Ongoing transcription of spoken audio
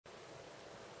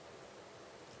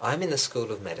I'm in the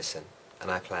School of Medicine, and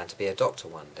I plan to be a doctor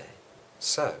one day,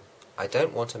 so I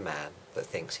don't want a man that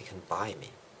thinks he can buy me.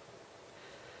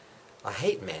 I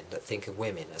hate men that think of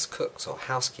women as cooks or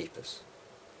housekeepers.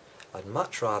 I'd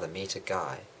much rather meet a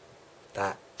guy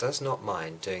that does not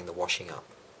mind doing the washing up.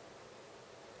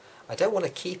 I don't want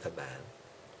to keep a man,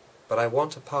 but I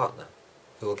want a partner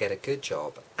who will get a good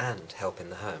job and help in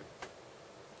the home.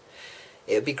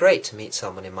 It would be great to meet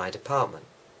someone in my department,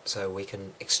 so we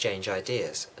can exchange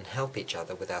ideas and help each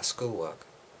other with our schoolwork.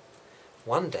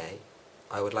 One day,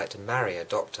 I would like to marry a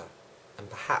doctor and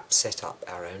perhaps set up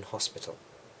our own hospital.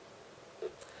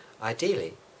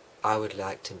 Ideally, I would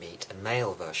like to meet a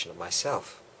male version of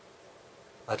myself.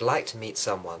 I'd like to meet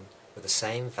someone with the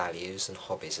same values and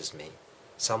hobbies as me,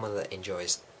 someone that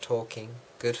enjoys talking,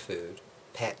 good food,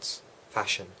 pets,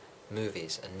 fashion,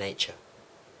 movies, and nature.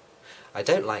 I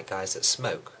don't like guys that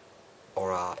smoke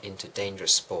or are into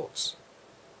dangerous sports.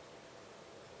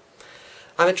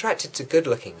 I'm attracted to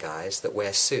good-looking guys that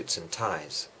wear suits and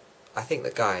ties. I think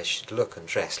that guys should look and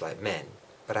dress like men,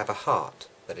 but have a heart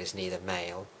that is neither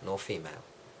male nor female.